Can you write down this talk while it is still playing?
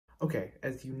Okay,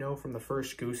 as you know from the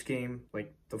first Goose game,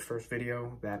 like the first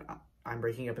video, that I'm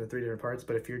breaking up into 3 different parts,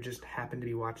 but if you just happen to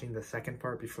be watching the second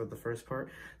part before the first part,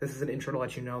 this is an intro to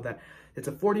let you know that it's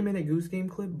a 40-minute Goose game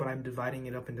clip, but I'm dividing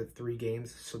it up into 3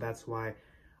 games, so that's why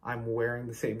I'm wearing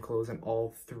the same clothes in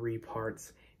all 3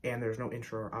 parts, and there's no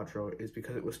intro or outro, is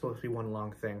because it was supposed to be one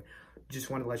long thing.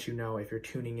 Just wanted to let you know if you're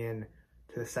tuning in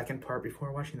to the second part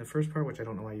before watching the first part, which I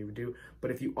don't know why you would do, but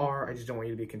if you are, I just don't want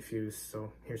you to be confused,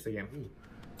 so here's the game.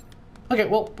 Okay,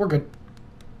 well, we're good.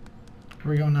 Where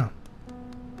are we going now?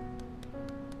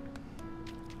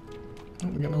 Oh,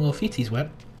 we're getting a little feetsies wet.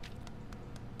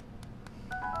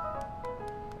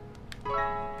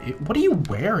 What are you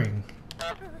wearing?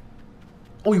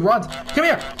 Oh, he runs. Come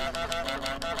here!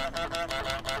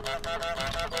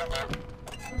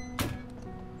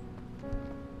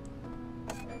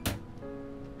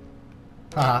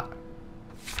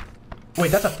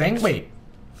 Wait, that's a thing? Wait.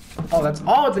 Oh, it's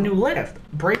a new lift.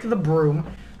 Break the broom.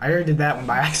 I already did that one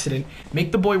by accident.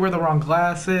 Make the boy wear the wrong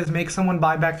glasses. Make someone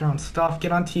buy back their own stuff.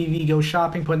 Get on TV. Go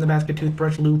shopping. Put in the basket.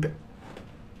 Toothbrush. Loo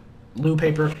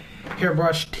paper.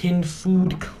 Hairbrush. Tin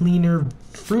food. Cleaner.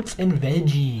 Fruits and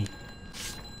veggie.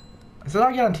 Is that how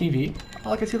I get on TV?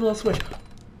 Oh, I can see the little switch.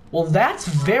 Well, that's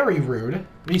very rude.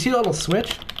 Do you see the little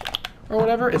switch? Or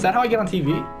whatever? Is that how I get on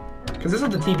TV? Because this is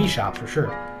the TV shop for sure.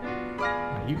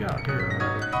 Now, you got here.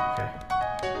 Okay.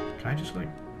 Can I just like...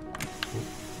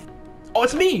 Oh,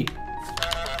 it's me!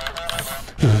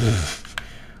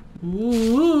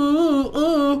 Ooh,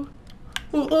 ooh,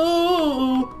 ooh,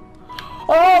 ooh.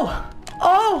 Oh!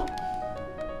 Oh!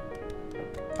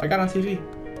 I got on TV.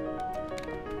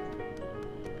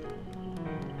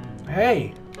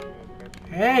 Hey!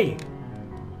 Hey!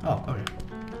 Oh, okay.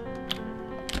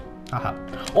 Haha.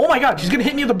 Oh my god, she's gonna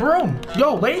hit me with a broom!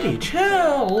 Yo, lady,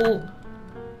 chill!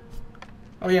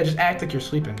 Oh yeah, just act like you're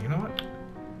sleeping. You know what?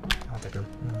 I'll take her.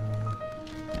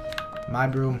 My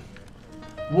broom.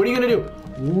 What are you gonna do?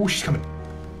 Ooh, she's coming.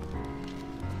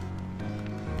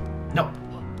 No.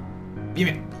 Give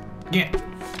me it. Give me it.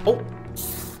 Oh.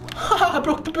 Ha! I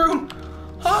broke the broom.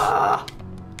 Ha!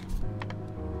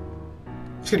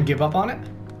 Just gonna give up on it.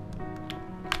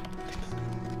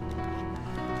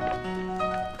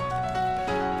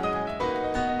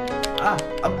 Ah!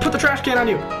 I'll put the trash can on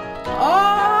you.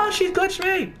 Oh, she glitched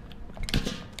me.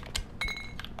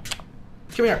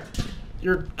 Come here.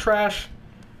 You're trash.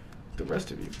 The rest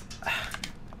of you.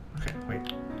 Okay, wait.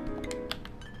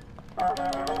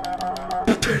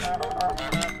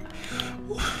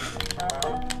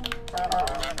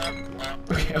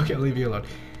 Okay, I'll leave you alone.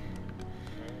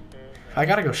 I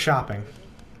gotta go shopping.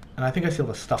 And I think I see all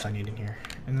the stuff I need in here.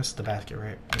 And this is the basket,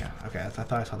 right? Yeah, okay, I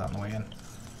thought I saw that on the way in.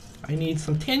 I need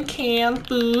some tin can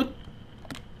food.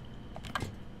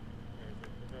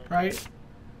 Right?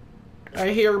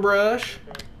 A hairbrush.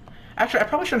 Actually, I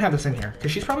probably shouldn't have this in here,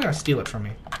 because she's probably going to steal it from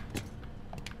me.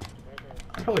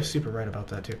 I'm probably super right about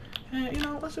that, too. Hey, you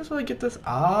know, let's just like get this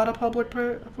out of a public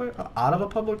place.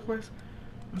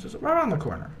 Let's just right around the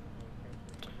corner.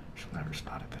 She'll never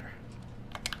spot it there.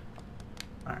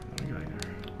 Alright, let me go here.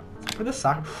 For this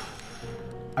sock,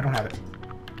 I don't have it.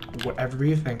 Whatever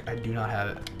you think, I do not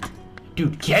have it.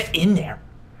 Dude, get in there!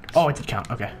 Oh, it did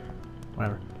count. Okay.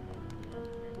 Whatever.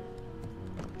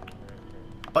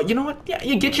 Oh, you know what? Yeah,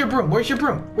 you get your broom. Where's your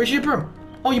broom? Where's your broom?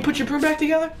 Oh, you put your broom back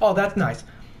together? Oh, that's nice.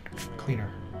 Cleaner.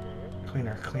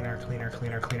 Cleaner, cleaner, cleaner,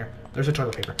 cleaner, cleaner. There's the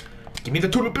toilet paper. Give me the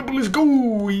toilet paper, let's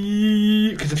go!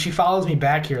 Because if she follows me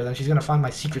back here, then she's going to find my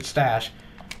secret stash.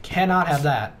 Cannot have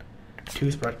that.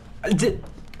 Toothbrush.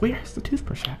 Where's the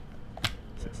toothbrush at?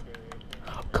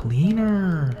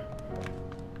 Cleaner.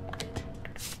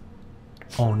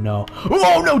 Oh, no.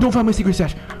 Oh, no, don't find my secret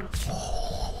stash.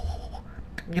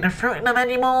 Get a fruit and a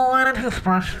veggie bowl and a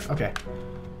toothbrush. Okay.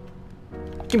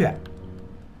 Give me that.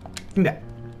 Give me that.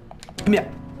 Give me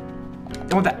that.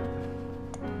 I want that.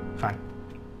 Fine.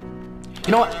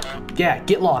 You know what? Yeah,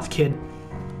 get lost, kid.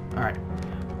 Alright.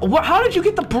 What? How did you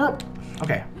get the broom?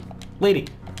 Okay. Lady.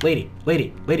 Yeah.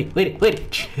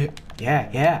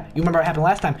 You remember what happened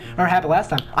last time?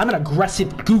 I'm an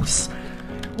aggressive goose.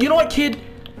 You know what, kid?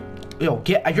 Yo,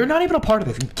 you're not even a part of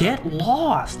this. Get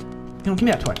lost. You know, give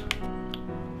me that toy.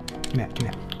 Give me that.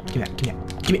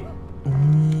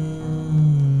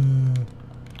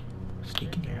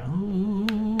 Sneak in here.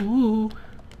 Ooh.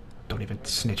 Don't even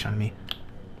snitch on me.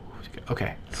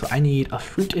 Okay, so I need a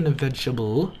fruit and a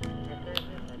vegetable.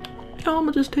 Yeah, I'm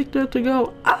gonna just take that to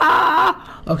go.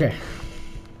 Ah! Okay.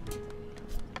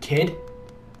 Kid,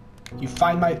 you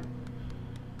find my...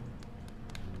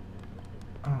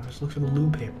 Oh, just look for the loo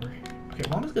paper. Okay,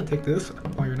 well, I'm just gonna take this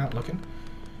while you're not looking.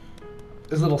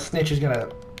 This little snitch is gonna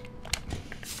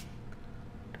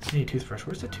I need a toothbrush.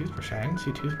 Where's the toothbrush? I didn't see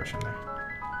a toothbrush in there.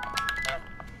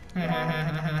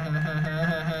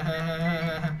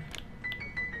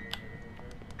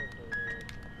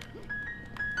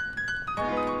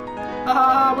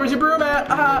 Ah, where's your broom at?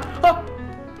 Ah, oh.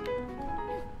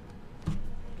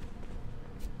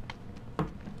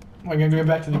 Am I gonna give it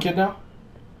back to the kid now?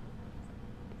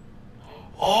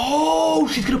 Oh,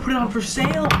 she's gonna put it on for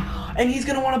sale, and he's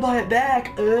gonna want to buy it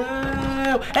back.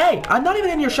 Oh, hey, I'm not even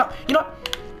in your shop. You know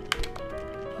what?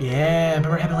 Yeah, remember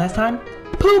what happened last time?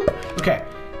 Poop. Okay,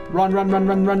 run.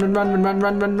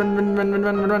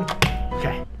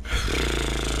 Okay.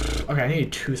 Okay, I need a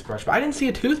toothbrush, but I didn't see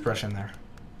a toothbrush in there.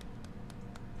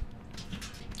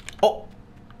 Oh.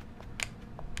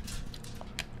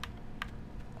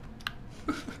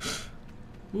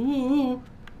 Ooh.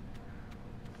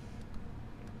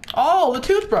 Oh, the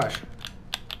toothbrush.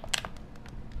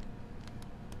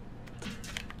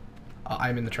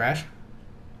 I'm in the trash.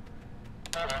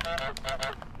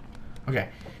 Okay.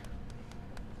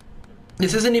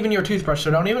 This isn't even your toothbrush,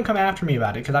 so don't even come after me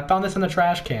about it, because I found this in the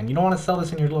trash can. You don't want to sell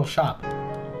this in your little shop.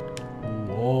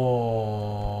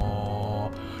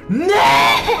 Whoa.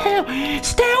 No!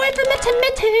 Stay away from the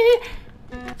tomato!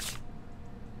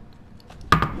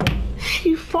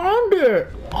 She found it!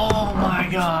 Oh my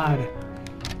god.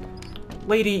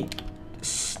 Lady,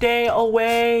 stay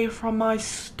away from my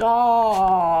stuff.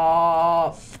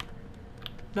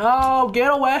 No,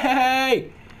 get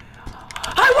away!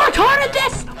 I worked hard at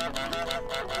this!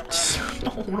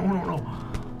 No.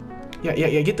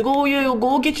 Yeah, get the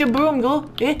go get your broom, go.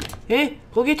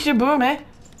 Go get your broom, eh?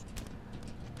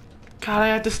 God, I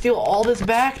have to steal all this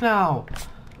back now.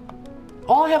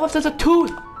 All I have left is a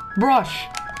toothbrush.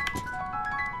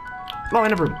 Oh,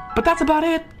 and a broom. But that's about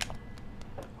it.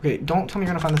 Okay, don't tell me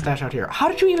you're gonna find the stash out here. How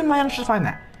did you even manage to find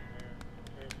that?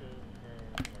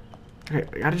 Okay,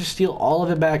 I gotta just steal all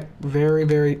of it back very,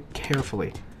 very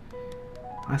carefully.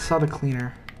 I saw the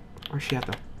cleaner. Where's she at,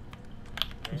 though?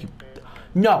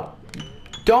 No!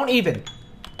 Don't even!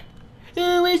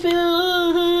 Where's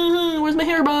my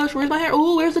hairbrush? Where's my hair?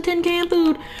 Oh, where's the tin can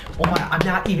food? Oh my, I'm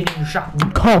not even in your shop.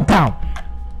 You calm down!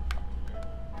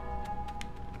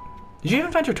 Did you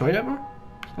even find your toy yet, bro?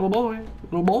 Little boy.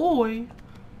 Little boy.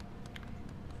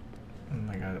 Oh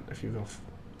my god, if you go...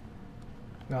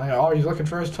 Oh, he's looking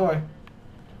for his toy.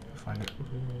 Find it.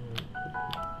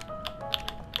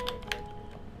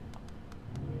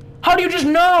 How do you just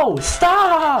know?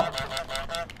 Stop!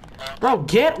 Bro,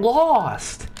 get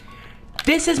lost.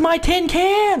 This is my tin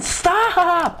can.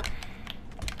 Stop!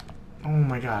 Oh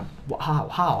my god.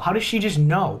 How? How does she just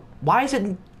know? Why is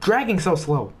it dragging so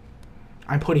slow?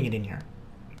 I'm putting it in here.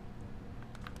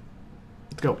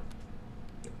 Let's go.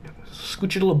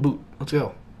 Scooch your little boot. Let's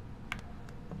go.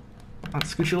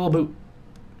 Let's scooch your little boot.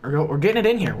 We're getting it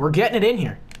in here. We're getting it in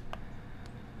here.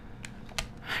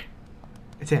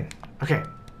 It's in. Okay.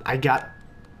 I got...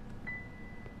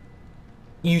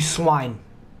 You swine.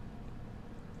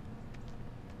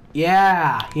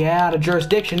 Yeah, the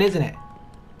jurisdiction, isn't it?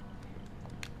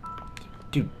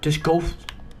 Dude, just go...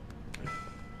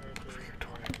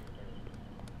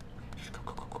 Just go.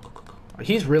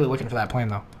 He's really looking for that plane,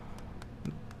 though.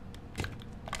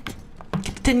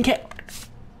 Get the tin can.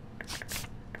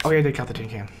 Okay, I did cut the tin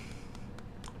can.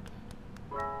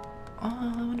 Oh,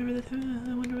 I wonder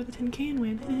where the tin can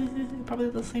went. Probably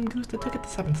the same goose that took it the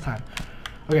 7th time.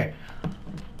 Okay.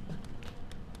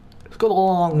 Let's go the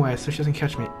long way so she doesn't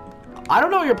catch me. I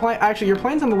don't know where your plane... Actually, your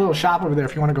plane's in the little shop over there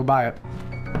if you want to go buy it.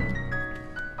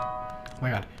 Oh my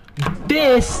god.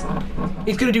 This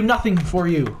is going to do nothing for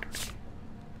you.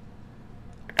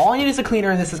 All I need is a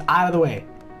cleaner and this is out of the way.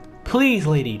 Please,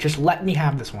 lady, just let me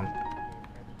have this one.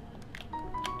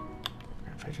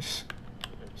 If I just...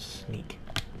 Sneak.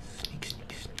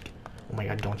 Oh my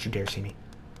god, don't you dare see me.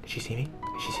 Did she see me?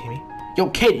 Did she see me? Yo,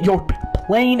 kid, your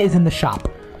plane is in the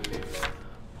shop.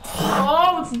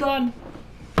 Oh, it's done.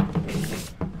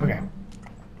 Okay.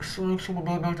 That's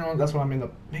what I'm in the...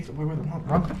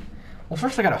 Well,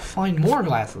 first I gotta find more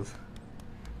glasses.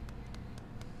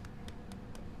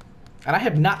 And I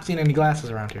have not seen any glasses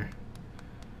around here.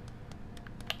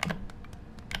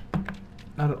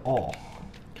 Not at all.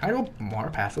 Can I go more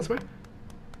past this way?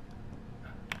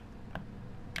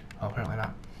 Oh, apparently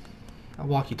not.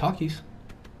 Walkie-talkies.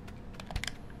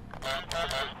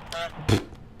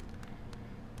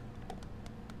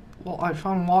 Well, I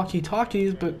found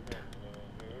walkie-talkies, but...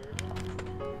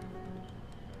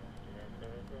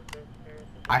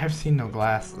 I have seen no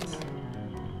glasses.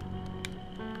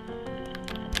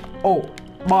 Oh,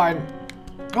 mine.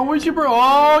 Oh, where's your broom?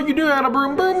 Oh, you do have a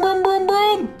broom. Broom.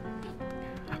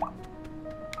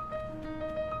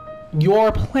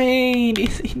 Your plane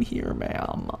is in here,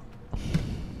 ma'am.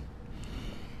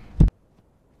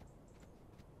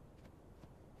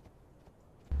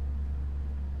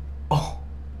 Oh.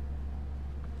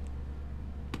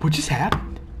 What just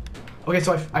happened? Okay,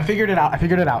 so I figured it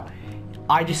out.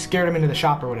 I just scared him into the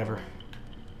shop or whatever.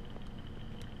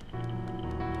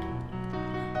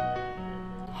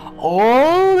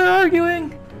 Oh, they're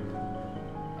arguing.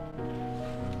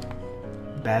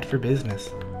 Bad for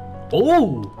business.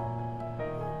 Oh,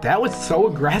 that was so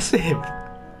aggressive.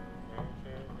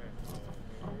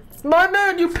 My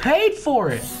man, you paid for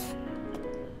it.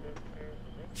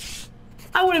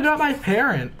 I would have got my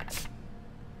parent.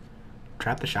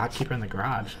 Trap the shopkeeper in the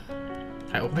garage.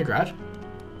 Can I open the garage?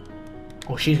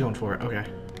 Oh, she's going for it. Okay.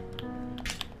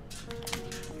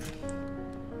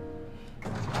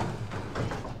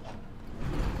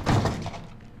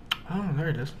 Oh, there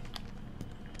it is.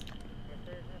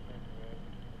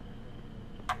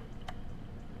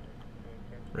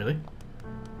 Really?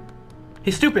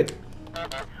 He's stupid.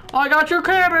 I got your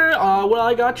camera. Well,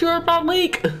 I got your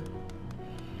leak.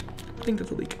 I think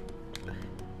that's a leak.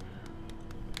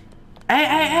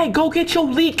 Hey, go get your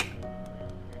leak.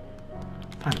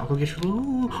 Fine, I'll go get your...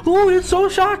 Ooh, it's so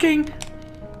shocking.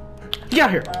 Get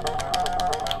out here.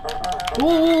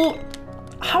 Ooh.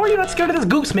 How are you not scared of this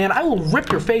goose, man? I will rip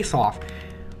your face off.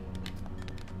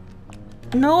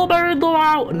 No bird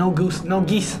allowed. No goose, no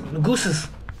geese, no gooses.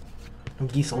 No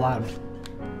geese allowed.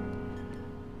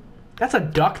 That's a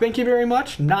duck, thank you very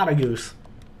much. Not a goose.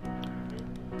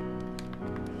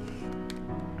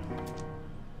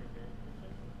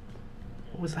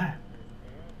 What was that?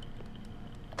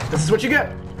 This is what you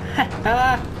get.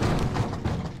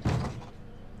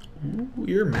 Ooh,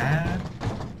 you're mad.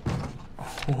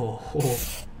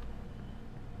 Oh.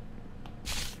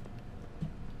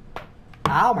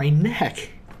 Ow, my neck.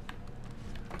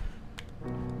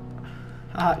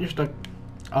 Ah, you're stuck.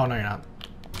 Oh, no, you're not.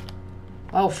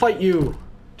 I'll fight you.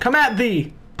 Come at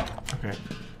thee. Okay.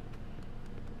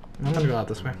 I'm gonna go out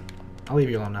this way. I'll leave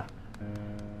you alone now.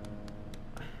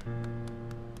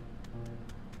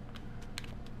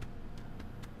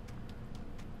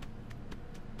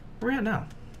 Where are we at now?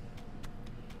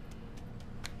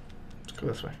 Let's go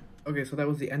this way. Okay, so that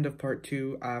was the end of part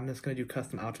 2. I'm just going to do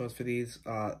custom outros for these.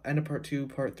 End of part 2.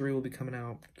 Part 3 will be coming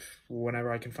out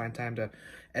whenever I can find time to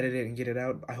edit it and get it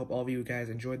out. I hope all of you guys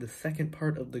enjoyed the second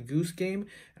part of the Goose game,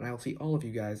 and I will see all of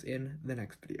you guys in the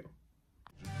next video.